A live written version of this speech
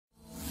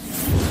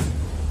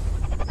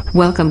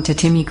Welcome to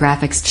Timi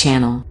Graphics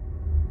channel.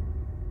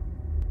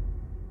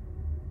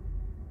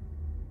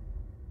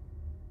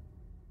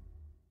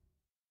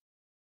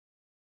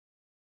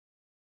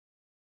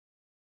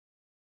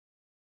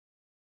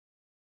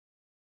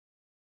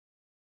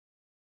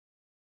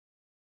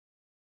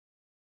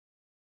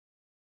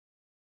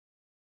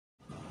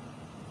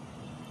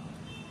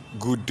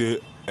 Good day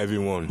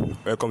everyone,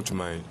 welcome to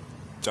my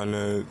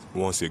channel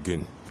once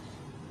again.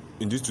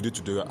 In this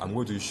today I'm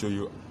going to show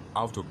you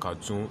how to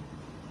cartoon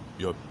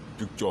your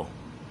picture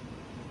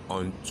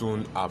on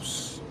Toon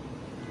apps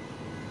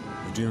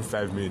within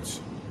 5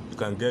 minutes. You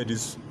can get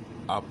this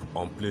app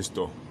on Play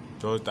Store.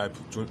 Just type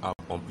Toon app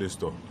on Play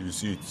Store, you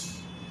see it.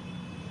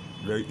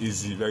 Very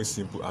easy, very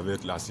simple and very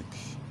classic.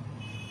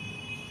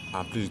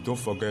 And please don't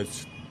forget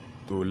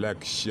to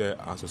like, share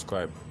and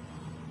subscribe,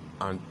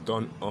 and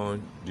turn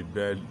on the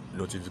bell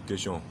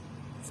notification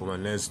for my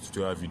next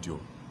tutorial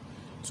video.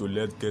 So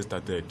let's get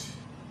started.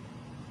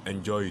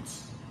 Enjoy it.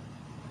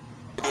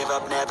 Give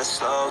up, never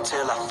slow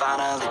till I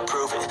finally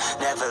prove it.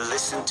 Never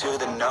listen to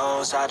the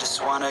no's, I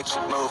just wanna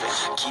keep moving.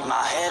 Keep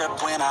my head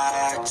up when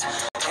I act,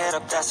 head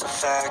up, that's a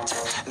fact.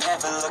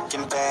 Never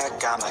looking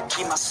back, I'ma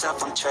keep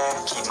myself on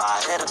track. Keep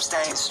my head up,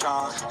 staying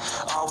strong,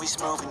 always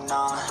moving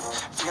on.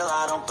 Feel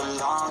I don't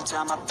belong,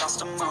 tell my thoughts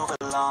to move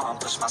along.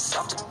 Push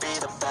myself to be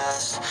the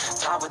best,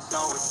 die with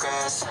no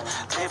regrets.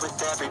 Live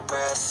with every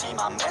breath, see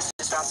my message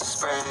start to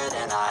spread.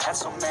 And I had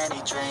so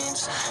many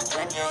dreams,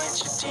 then you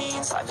hit your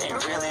teens. Life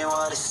ain't really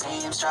what it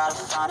seems, try to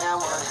find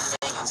out what it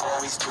means.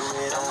 Always do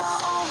it on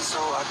my own, so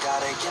I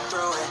gotta get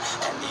through it.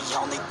 And the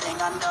only thing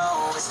I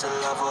know is to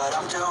love what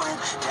I'm doing.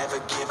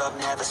 Never give up,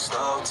 never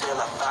slow till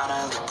I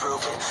finally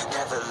prove it.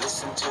 Never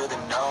listen to the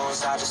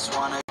no's, I just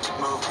wanna keep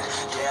moving.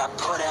 Yeah, I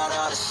put out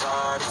all this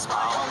art, it's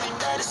my only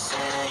medicine.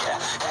 Yeah,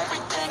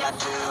 everything I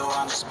do,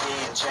 I'm just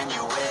being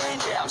genuine.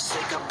 Yeah, I'm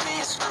sick of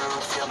being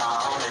screwed, feel my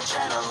own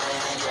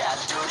adrenaline. Yeah, I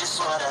do just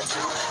what I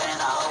do,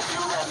 and I hope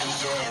you let me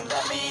in,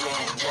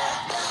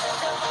 yeah.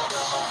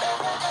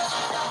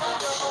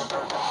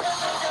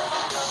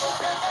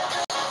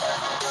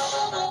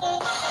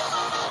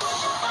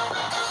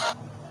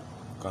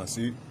 You can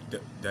see the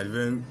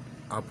different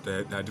app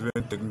there, the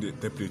different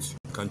templates.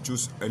 You can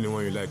choose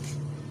anyone you like.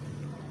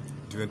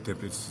 Different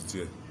templates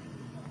here.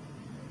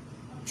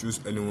 Choose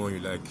anyone you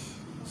like.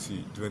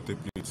 See different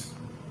templates.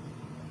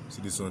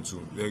 See this one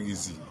too. Very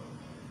easy.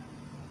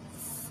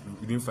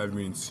 Within 5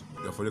 minutes,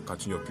 you have already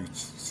cartoon your picture.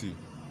 See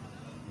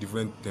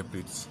different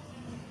templates.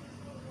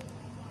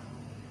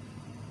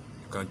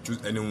 You can choose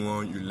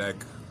anyone you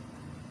like.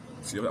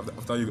 See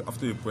after you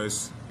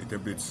press a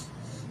template,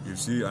 you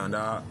see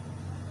another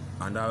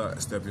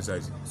step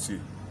inside. See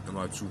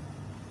number 2,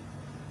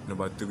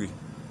 number 3,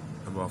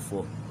 number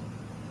 4,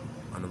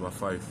 and number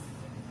 5.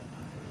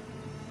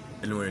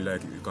 Anyone you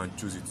like, you can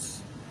choose it.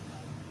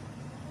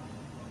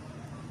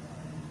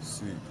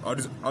 See all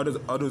this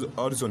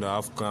on the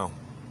half crown,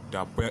 they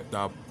are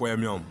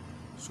premium,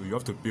 so you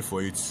have to pay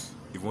for it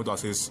if you want to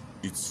access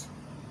it.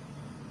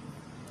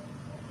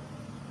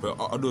 But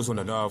all those on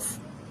the half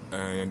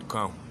and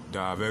crown, they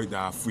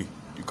are free.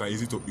 You can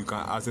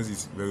access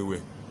it very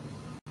well.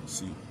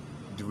 See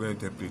different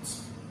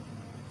templates.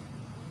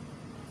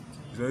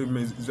 It's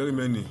very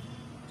many.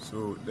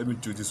 So let me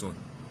choose this one.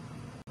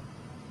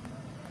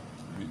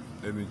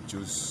 Let me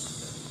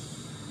choose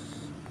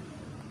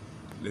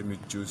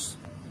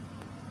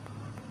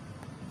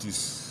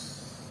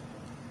this.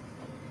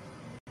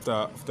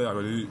 After I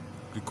already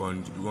click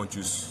on you want to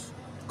choose,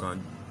 you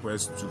can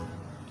press 2. You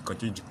can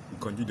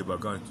change the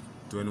background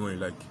to anyone you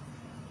like.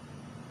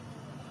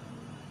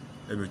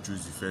 Let me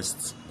choose the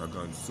first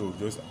background. So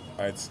just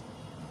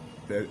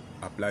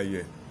apply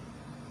here.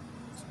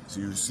 So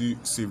you see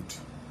saved.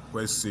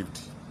 Press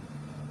saved.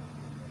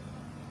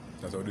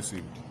 That's already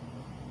saved.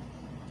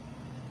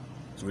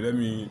 So let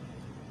me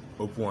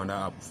open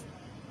another app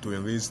to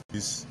erase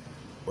this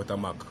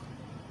watermark.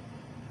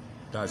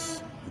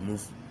 That's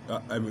remove.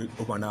 I mean,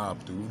 open another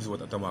app to remove this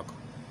watermark.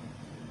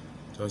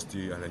 Just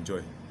stay and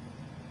enjoy.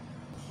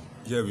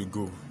 Here we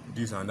go.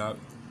 This and that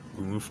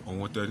remove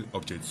unwanted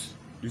objects.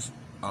 This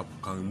app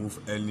can remove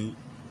any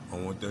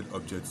unwanted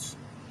objects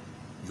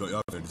you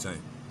have in the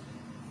design.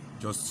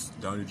 Just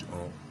download it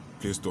on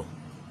Play Store.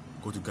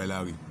 Go to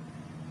gallery.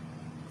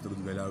 Go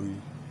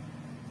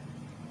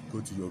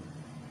to your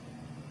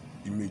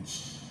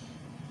image.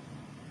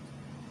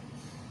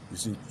 You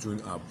see Toon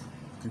app.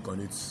 Click on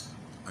it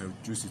and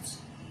choose it.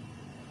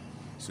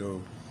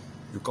 So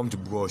you come to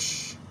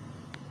brush.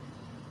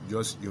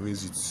 Just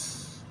erase it.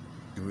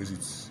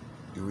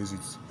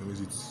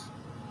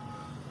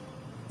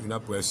 You now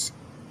press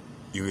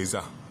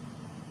eraser.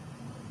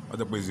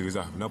 After press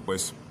eraser, you now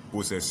press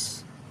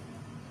process.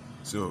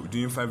 So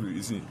during 5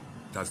 minutes, you see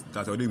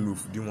that's already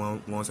moved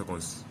within 1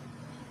 second.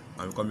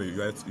 And you come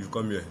here, you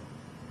come here,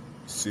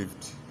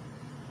 saved.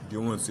 Do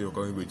you want to save your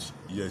current image?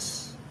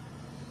 Yes.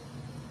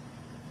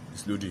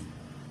 It's loading.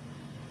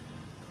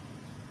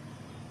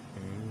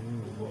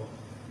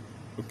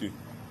 Okay.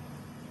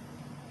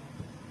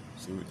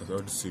 So that's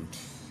already saved.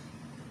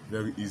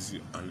 Very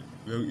easy and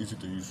very easy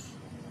to use.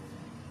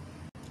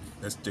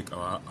 let's check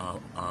our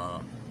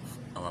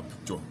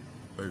picture.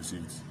 Where you see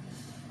it,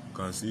 you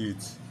can see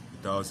it.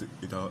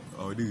 It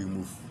already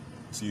removed.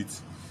 See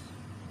it,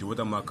 the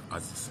watermark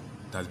has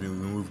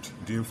been removed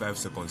during 5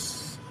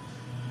 seconds.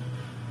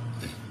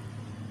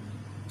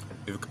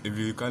 If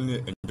you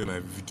kindly enjoy my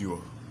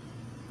video,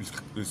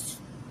 please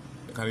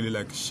kindly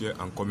like, share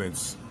and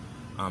comment,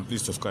 and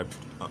please subscribe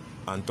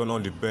and turn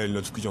on the bell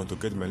notification to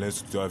get my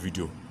next tutorial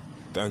video.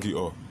 Thank you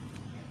all.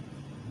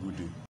 Good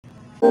day.